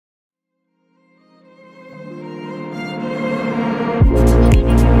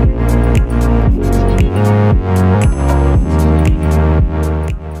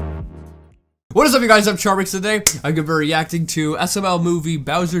What is up, you guys? I'm Charmx. Today I'm going to be reacting to SML movie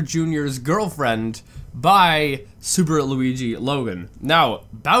Bowser Jr.'s Girlfriend by Super Luigi Logan. Now,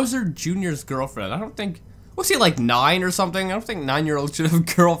 Bowser Jr.'s girlfriend, I don't think, was he like 9 or something? I don't think 9-year-olds should have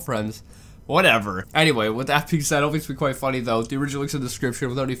girlfriends. Whatever. Anyway, with that being said, it'll be quite funny though. The original link's in the description.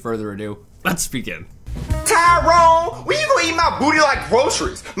 Without any further ado, let's begin. Tyrone, when you gonna eat my booty like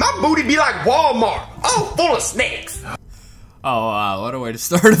groceries? My booty be like Walmart, all full of snakes. Oh, what a way to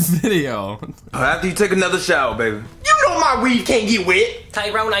start a video. After you take another shower, baby. You know my weed can't get wet.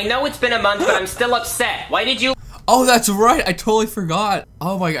 Tyrone, I know it's been a month, but I'm still upset. Why did you— Oh, that's right. I totally forgot.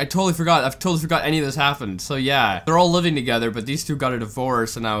 Oh my, I totally forgot. I've totally forgot any of this happened. So yeah, they're all living together, but these two got a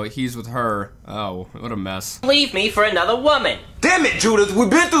divorce, and now he's with her. Oh, what a mess. leave me for another woman? Damn it, Judith,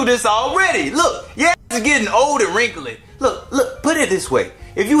 we've been through this already. Look, your ass is getting old and wrinkly. Look, put it this way.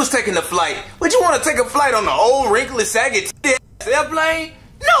 If you was taking a flight, would you want to take a flight on the old, wrinkly, saggy airplane?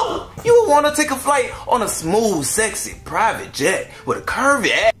 No, you would want to take a flight on a smooth, sexy, private jet with a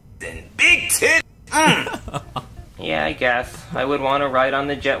curvy ass and big titties. Yeah, I guess. I would want to ride on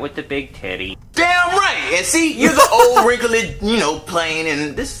the jet with the big titty. Damn right. And see, you're the old, wrinkly, plane,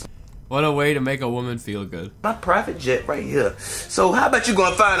 and this— What a way to make a woman feel good. my private jet right here. So how about you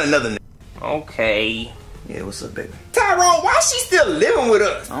gonna find another Okay. Yeah, what's up, baby? Tyrone, why she still living with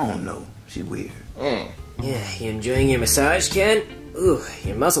us? I don't know. She weird. Yeah, you enjoying your massage, Ken? Ooh,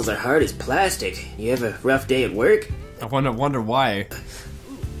 your muscles are hard as plastic. You have a rough day at work? I wonder why.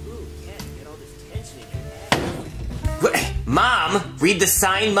 Mom, read the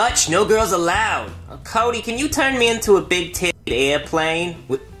sign much? No girls allowed. Cody, can you turn me into a big titty airplane?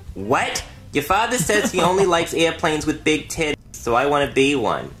 What? Your father says he only likes airplanes with big titties, so I want to be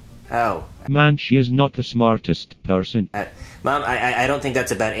one. Oh. Man, she is not the smartest person. Mom, I don't think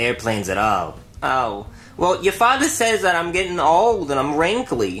that's about airplanes at all. Oh. Well, your father says that I'm getting old and I'm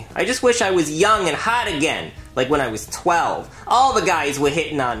wrinkly. I just wish I was young and hot again, like when I was 12. All the guys were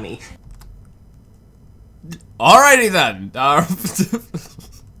hitting on me. Alrighty then.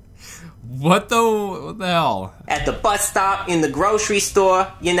 What the hell? At the bus stop, in the grocery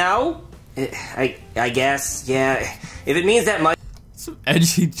store, you know? I guess, yeah. If it means that much Some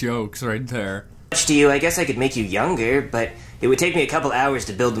edgy jokes right there. to you, I guess I could make you younger, but it would take me a couple hours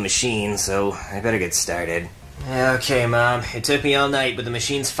to build the machine, so I better get started. Okay, Mom. It took me all night, but the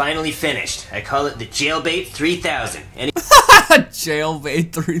machine's finally finished. I call it the Jailbait 3000.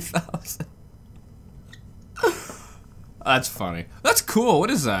 Jailbait 3000. That's funny. That's cool.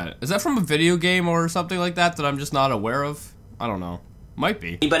 What is that? Is that from a video game or something like that I'm just not aware of? I don't know. Might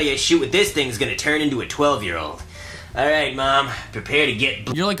be. Anybody I shoot with this thing is gonna turn into a 12-year-old. Alright, Mom. Prepare to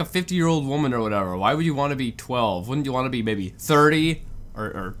get You're like a 50-year-old woman or whatever. Why would you want to be 12? Wouldn't you want to be maybe 30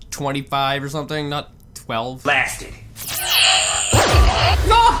 or 25 or something? Not 12? blasted.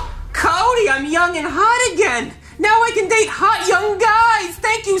 Oh, Cody, I'm young and hot again. Now I can date hot young guys.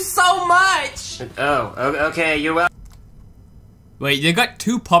 Thank you so much. Oh, okay, you're welcome. Wait, you got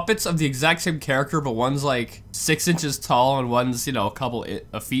two puppets of the exact same character, but one's like 6 inches tall and one's, you know, a couple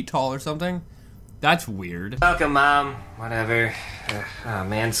feet tall or something? That's weird. Welcome, Mom. Whatever. Oh,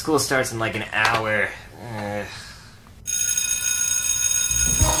 man, school starts in like an hour.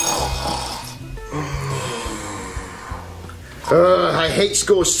 I hate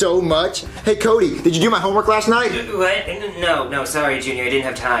school so much. Hey, Cody, did you do my homework last night? What? No, sorry, Junior, I didn't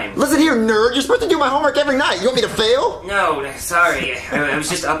have time. Listen here, nerd. You're supposed to do my homework every night. You want me to fail? No, sorry. I was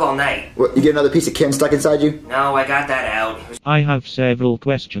just up all night. What, you get another piece of Ken stuck inside you? No, I got that out. It was I have several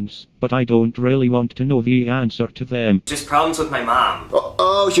questions, but I don't really want to know the answer to them. just problems with my mom.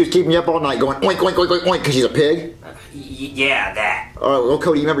 Oh, she was keeping you up all night going oink, oink, oink, oink, oink, because she's a pig? Yeah, that. Alright, well,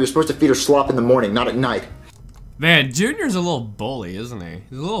 Cody, remember, you're supposed to feed her slop in the morning, not at night. Man, Junior's a little bully, isn't he?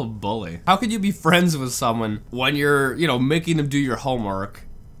 He's a little bully. How could you be friends with someone when you're, you know, making them do your homework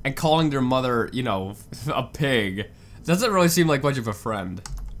and calling their mother, you know, a pig? Doesn't really seem like much of a friend.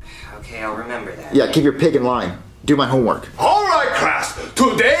 Okay, I'll remember that. Yeah, keep your pig in line. Do my homework. Alright, class.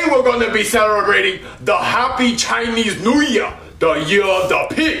 Today we're gonna be celebrating the Happy Chinese New Year, the Year of the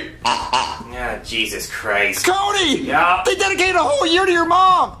Pig. Oh, Jesus Christ. Cody! Yeah? They dedicated a whole year to your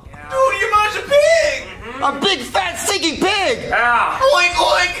mom! Dude, your mom's a pig. A big, fat, stinking pig! Ow. Oink,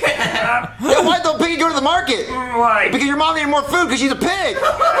 oink. Yeah, why'd the pig go to the market? Why? Because your mom needed more food because she's a pig!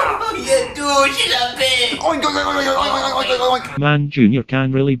 Yeah, dude, she's a pig. Oink, oink, oink, oink, oink, oink, oink, oink. Man, Junior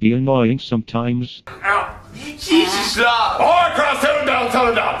can really be annoying sometimes. Ow. Jesus, stop. Alright, class,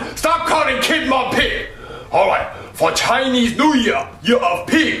 settle down. Stop calling Kid Mom pig. Alright, for Chinese New Year, Year of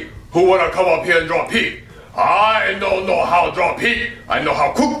Pig, who wanna come up here and draw pig? I don't know how to draw pig. I know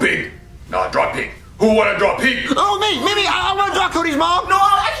how to cook pig. Now draw pig. Who wanna draw Pete? Oh, me. I want to draw Cody's mom. No,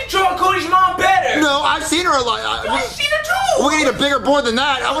 I can draw Cody's mom better. No, I've seen her a lot. I've seen her too. We're gonna need a bigger board than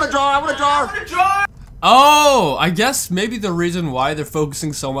that. I want to draw. I want to draw. Oh, I guess maybe the reason why they're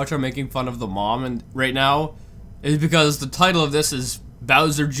focusing so much on making fun of the mom and right now is because the title of this is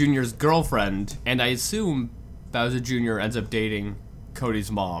Bowser Jr.'s girlfriend, and I assume Bowser Jr. ends up dating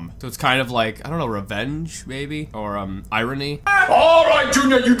Cody's mom. So it's kind of like, I don't know, revenge, maybe? Or, irony? Alright,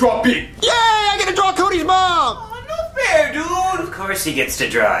 Junior, you draw Pete. Yay! I get to draw Cody's mom. Oh, no fair, dude. Of course he gets to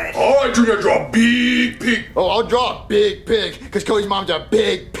draw it. Alright, Junior, draw big pig. Oh, I'll draw a big pig, because Cody's mom's a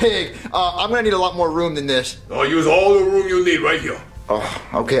big pig. I'm gonna need a lot more room than this. I'll use all the room you need right here. Oh,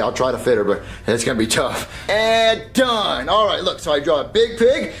 okay, I'll try to fit her, but it's gonna be tough. And done. Alright, look, so I draw a big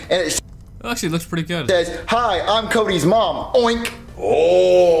pig, and it Actually, looks pretty good. says, "Hi, I'm Cody's mom." Oink.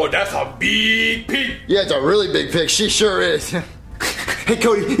 Oh, that's a big pig. Yeah, it's a really big pig. She sure is. Hey,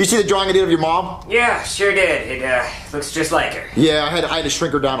 Cody, you see the drawing I did of your mom? Yeah, sure did. It looks just like her. Yeah, I had to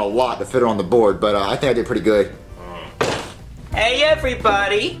shrink her down a lot to fit her on the board, but I think I did pretty good. Hey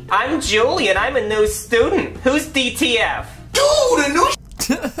everybody, I'm Julian. I'm a new student. Who's DTF? Dude, a new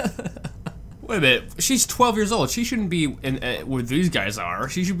Wait a minute, she's 12 years old. She shouldn't be in where these guys are.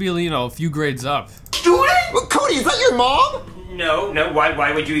 She should be, you know, a few grades up. student? Well, Cody, is that your mom? No,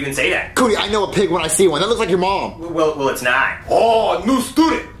 why would you even say that? Cody, I know a pig when I see one. That looks like your mom. Well, it's not. Oh, new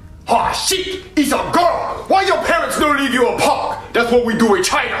student. Ah, shit, it's a girl. Why your parents don't leave you a park? That's what we do in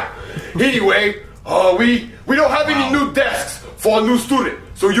China. Anyway, we don't have any new desks for a new student,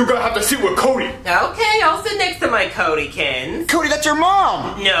 so you're gonna have to sit with Cody. Okay, I'll sit next to my Codykins. Cody, that's your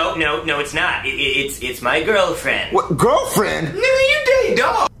mom. No, it's not. It's my girlfriend. What, girlfriend? Nigga, you date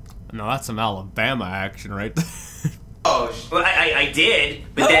dog. No, that's some Alabama action right there. Oh, Well, I did,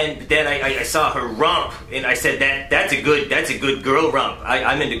 but then I saw her rump, and I said that's a good girl rump.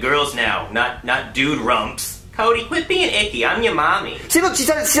 I'm into girls now, not dude rumps. Cody, quit being icky. I'm your mommy. See, look, she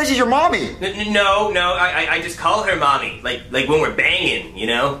says she's your mommy. No, I just call her mommy, like when we're banging, you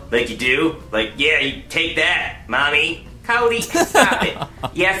know, like you do. Like, yeah, you take that, mommy. Cody, stop it.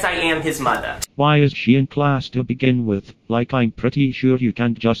 Yes, I am his mother. Why is she in class to begin with? Like, I'm pretty sure you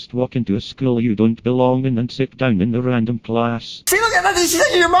can't just walk into a school you don't belong in and sit down in the random class. See, look, she says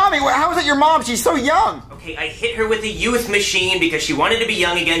she's your mommy. How is that your mom? She's so young. Okay, I hit her with a youth machine because she wanted to be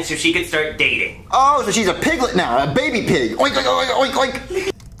young again so she could start dating. Oh, so she's a piglet now, a baby pig. Oink, oink, oink, oink,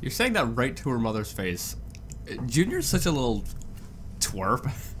 oink. You're saying that right to her mother's face. Junior's such a little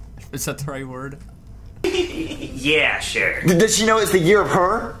twerp. Is that the right word? Yeah, sure. Does she know it's the year of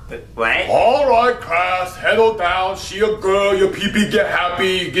her? What? Alright, class, settle down. She a girl, your pee-pee get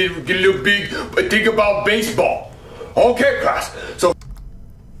happy, get a little big, but think about baseball. Okay, class, so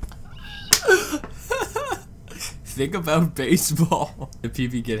Think about baseball. The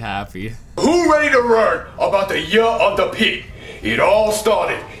PB get happy. who ready to learn about the year of the pig? It all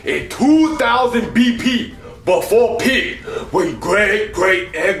started in 2000 BP, before pig, when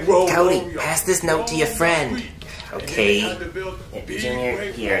great egg roll. Cody, pass this note to your friend. Okay.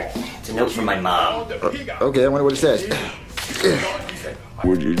 Junior, here. It's a note from my mom. Okay, I wonder what it says.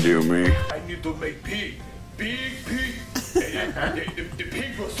 Would you do me? I need to make pig. Big pig. The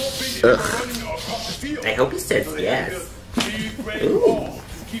pigs were so big they were running across the field. I hope he says yes. Big red ball.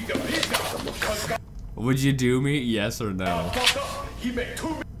 Keep the pig out. Would you do me? Yes or no? He made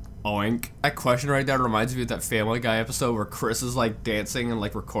 2 Oink. That question right there reminds me of that Family Guy episode where Chris is like dancing and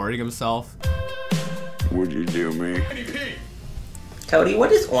like recording himself. Would you do me? Pig. Cody,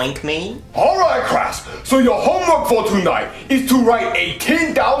 what does oink mean? Alright, class. So your homework for tonight is to write a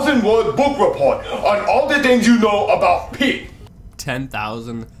 10,000 word book report on all the things you know about pig.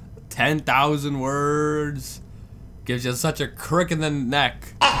 10,000 words. Gives you such a crick in the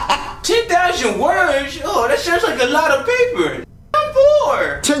neck. 10,000 words? Oh, that sounds like a lot of paper. I'm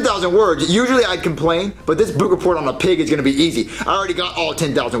bored. 10,000 words. Usually I'd complain, but this book report on a pig is going to be easy. I already got all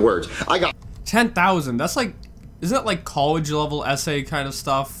 10,000 words. I got 10,000. That's like, isn't that like college level essay kind of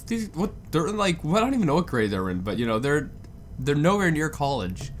stuff? They're like, well, I don't even know what grade they're in, but you know, they're nowhere near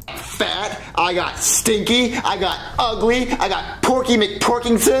college. fat. I got stinky. I got ugly. I got Porky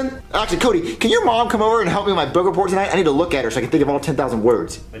McPorkington. Actually, Cody, can your mom come over and help me with my book report tonight? I need to look at her so I can think of all 10,000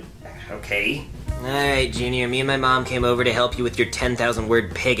 words. Okay. Alright, Junior, me and my mom came over to help you with your 10,000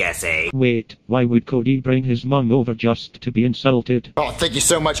 word pig essay. Wait, why would Cody bring his mom over just to be insulted? Oh, thank you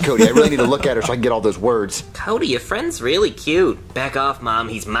so much, Cody. I really need to look at her so I can get all those words. Cody, your friend's really cute. Back off, Mom,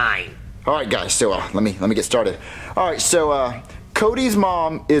 he's mine. All right, guys, so let me get started. All right, so Cody's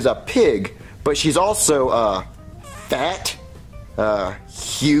mom is a pig, but she's also fat,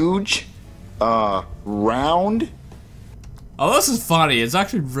 huge, round. Oh, this is funny. It's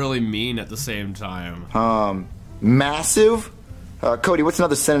actually really mean at the same time. Massive? Cody, what's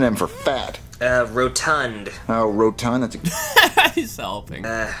another synonym for fat? Rotund. Oh, rotund? That's a... He's helping.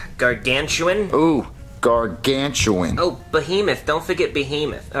 Gargantuan? Ooh, gargantuan. Oh, behemoth. Don't forget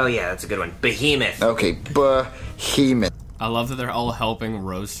behemoth. Oh, yeah, that's a good one. Behemoth. Okay, behemoth. I love that they're all helping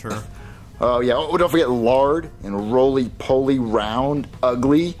roast her. Oh, yeah. Oh, don't forget lard and roly-poly round,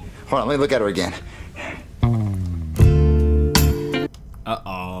 ugly. Hold on, let me look at her again.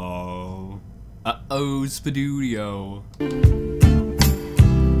 Uh-oh. Uh-oh, Spadudio.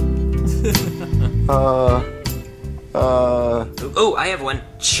 Oh, I have one.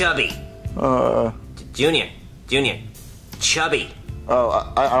 Chubby. Junior. Chubby.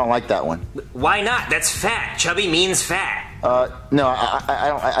 Oh, I don't like that one. Why not? That's fat. Chubby means fat. No, I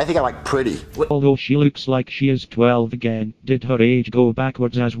don't. I think I like pretty. Although she looks like she is 12 again, did her age go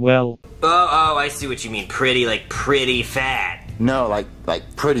backwards as well? Oh, I see what you mean. Pretty, like pretty fat. No, like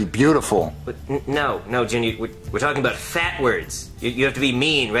pretty beautiful. But no, Junior. We're talking about fat words. You have to be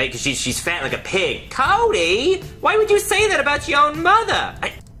mean, right? Because she's fat like a pig. Cody, why would you say that about your own mother?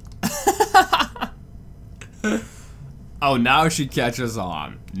 Oh, now she catches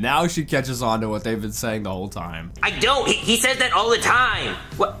on. Now she catches on to what they've been saying the whole time. I don't. He says that all the time.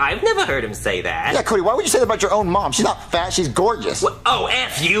 Well, I've never heard him say that. Yeah, Cody, why would you say that about your own mom? She's not fat, she's gorgeous. What? Oh,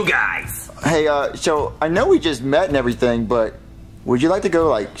 F you guys. Hey, so I know we just met and everything, but would you like to go,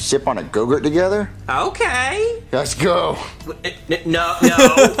 like, sip on a Go-Gurt together? Okay. Let's go.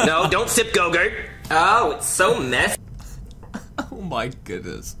 No, don't sip Go-Gurt. Oh, it's so messy. Oh my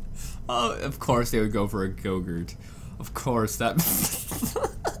goodness. Oh, of course they would go for a Go-Gurt. Of course, that...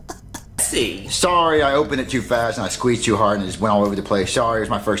 See. Sorry, I opened it too fast and I squeezed too hard and it just went all over the place. Sorry, it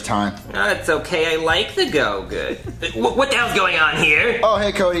was my first time. It's okay, I like the Go-Gurt. What the hell's going on here? Oh,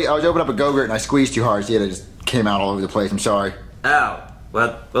 hey, Cody, I was opening up a Go-Gurt and I squeezed too hard, so yeah, it just came out all over the place. I'm sorry. Oh,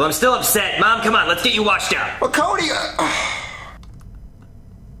 well, I'm still upset. Mom, come on, let's get you washed out. Well, Cody...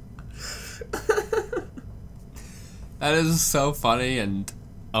 That is so funny and...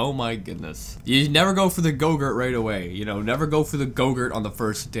 Oh my goodness. You never go for the Go-Gurt right away. You know, never go for the Go-Gurt on the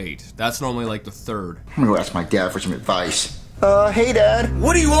first date. That's normally like the third. I'm gonna go ask my dad for some advice. Hey, Dad.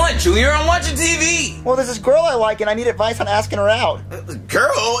 What do you want, Junior? I'm watching TV. Well, there's this girl I like and I need advice on asking her out.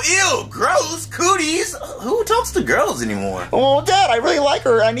 Girl? Ew, gross, cooties. Who talks to girls anymore? Well, Dad, I really like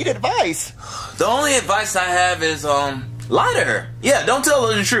her. I need advice. The only advice I have is, lie to her. Yeah, don't tell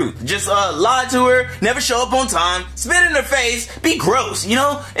her the truth. Just, lie to her, never show up on time, spit in her face, be gross, you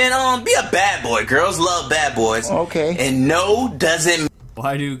know? And, be a bad boy. Girls love bad boys. Okay. And no doesn't...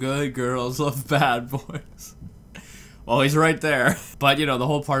 Why do good girls love bad boys? Well, he's right there. But, you know, the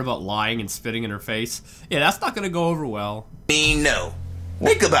whole part about lying and spitting in her face, yeah, that's not gonna go over well. mean no.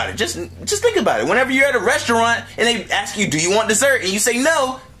 Think about it. Just think about it. Whenever you're at a restaurant and they ask you, do you want dessert? And you say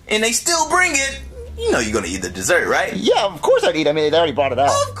no, and they still bring it, you know you're gonna eat the dessert, right? Yeah, of course I'd eat. I mean, they already brought it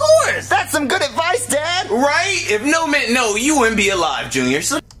out. Of course! That's some good advice, Dad! Right? If no meant no, you wouldn't be alive, Junior.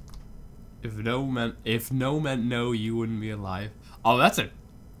 So If no meant no, you wouldn't be alive. Oh, that's a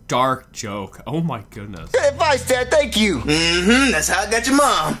dark joke. Oh my goodness. Good advice, Dad. Thank you. mm-hmm, that's how I got your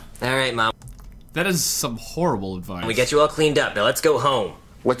mom. Alright, Mom. That is some horrible advice. We get you all cleaned up. Now let's go home.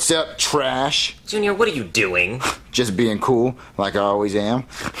 What's up, trash? Junior, what are you doing? Just being cool, like I always am.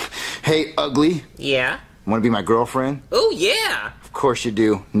 Hey, ugly. Yeah? Want to be my girlfriend? Oh, yeah! Of course you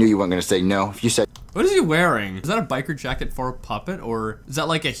do. Knew you weren't gonna say no. If you said... What is he wearing? Is that a biker jacket for a puppet? Or is that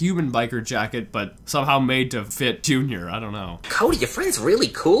like a human biker jacket, but somehow made to fit Junior? I don't know. Cody, your friend's really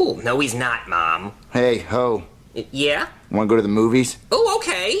cool. No, he's not, Mom. Hey, ho. Yeah? Want to go to the movies? Oh,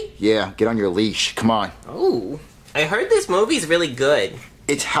 okay. Yeah, get on your leash. Come on. Oh, I heard this movie's really good.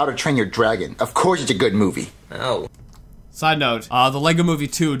 It's How to Train Your Dragon. Of course it's a good movie. Oh. Side note, the Lego Movie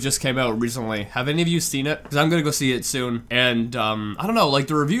 2 just came out recently. Have any of you seen it? Because I'm gonna go see it soon. And, I don't know, like,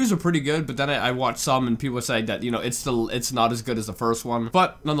 the reviews are pretty good, but then I watched some and people saying that, you know, it's not as good as the first one.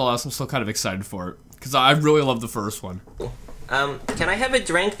 But, nonetheless, I'm still kind of excited for it. Because I really love the first one. Can I have a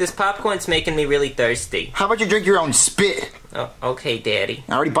drink? This popcorn's making me really thirsty. How about you drink your own spit? Oh, okay, Daddy.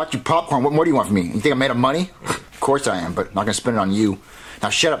 I already bought you popcorn. What more do you want from me? You think I'm made of money? Of course I am, but not gonna spend it on you. Now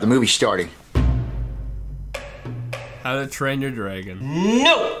shut up, the movie's starting. How to Train Your Dragon.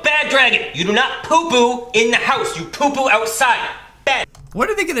 No! Bad dragon! You do not poo-poo in the house. You poo-poo outside. Bad. Where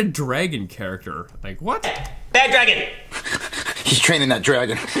did they get a dragon character? Like, what? Bad dragon! He's training that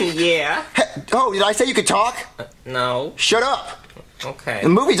dragon. Yeah? Hey, oh, did I say you could talk? No. Shut up! Okay. The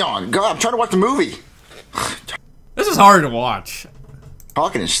movie's on. Go, I'm trying to watch the movie. This is hard to watch.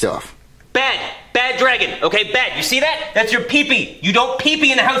 Talking and stuff. Bad dragon. Okay, bad. You see that? That's your pee-pee. You don't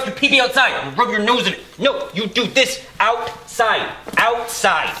pee-pee in the house, you pee-pee outside. You rub your nose in it. No, you do this outside. outside.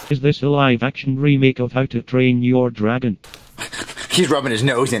 Outside. Is this a live-action remake of How to Train Your Dragon? He's rubbing his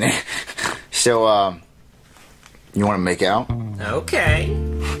nose in it. So, you want to make out? Okay.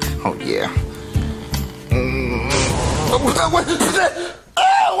 Oh, yeah.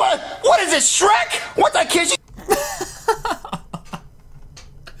 What is this, Shrek? What the kid?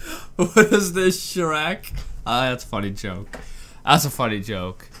 What is this, Shrek? That's a funny joke. That's a funny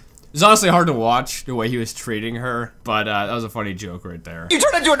joke. It's honestly hard to watch the way he was treating her, but that was a funny joke right there. You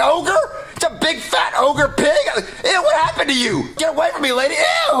turned into an ogre? It's a big fat ogre pig? Ew, what happened to you? Get away from me, lady. Ew!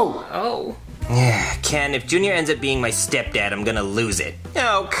 Oh. Ken, if Junior ends up being my stepdad, I'm gonna lose it.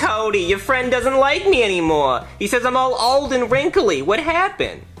 Oh, Cody, your friend doesn't like me anymore. He says I'm all old and wrinkly. What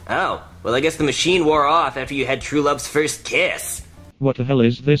happened? Oh, well I guess the machine wore off after you had True Love's first kiss. What the hell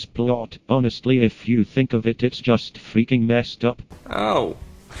is this plot? Honestly, if you think of it, it's just freaking messed up. Oh.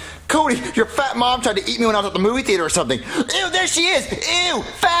 Cody, your fat mom tried to eat me when I was at the movie theater or something. Ew, there she is. Ew,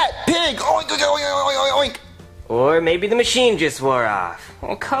 fat pig. Oink, oink, oink, oink, oink. Or maybe the machine just wore off.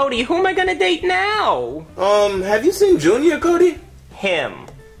 Well, Cody, who am I gonna date now? Have you seen Junior, Cody? Him.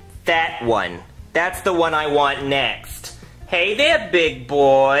 That one. That's the one I want next. Hey there, big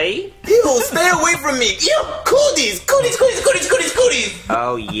boy. Ew, stay away from me. Ew, cooties, cooties, cooties, cooties, cooties, cooties.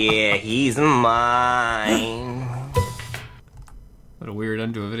 Oh yeah, he's mine. What a weird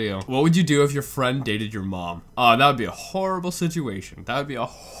end to a video. What would you do if your friend dated your mom? Oh, that would be a horrible situation. That would be a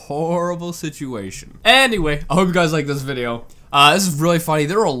horrible situation. Anyway, I hope you guys like this video. This is really funny.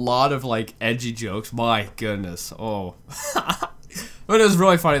 There were a lot of, like, edgy jokes. My goodness. Oh. But it was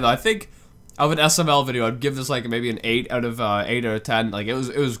really funny, though. I think of an SML video, I'd give this, like, maybe an 8 out of 10. Like, it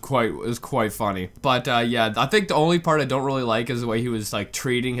was quite funny. But, yeah, I think the only part I don't really like is the way he was, like,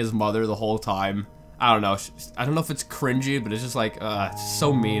 treating his mother the whole time. I don't know. I don't know if it's cringy, but it's just like, it's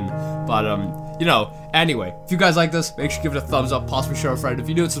so mean. But, you know, anyway, if you guys like this, make sure you give it a thumbs up, possibly share a friend. If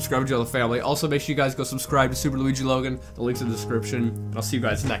you do it, subscribe to the family. Also, make sure you guys go subscribe to Super Luigi Logan. The link's in the description. And I'll see you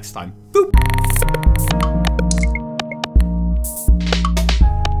guys next time. Boop!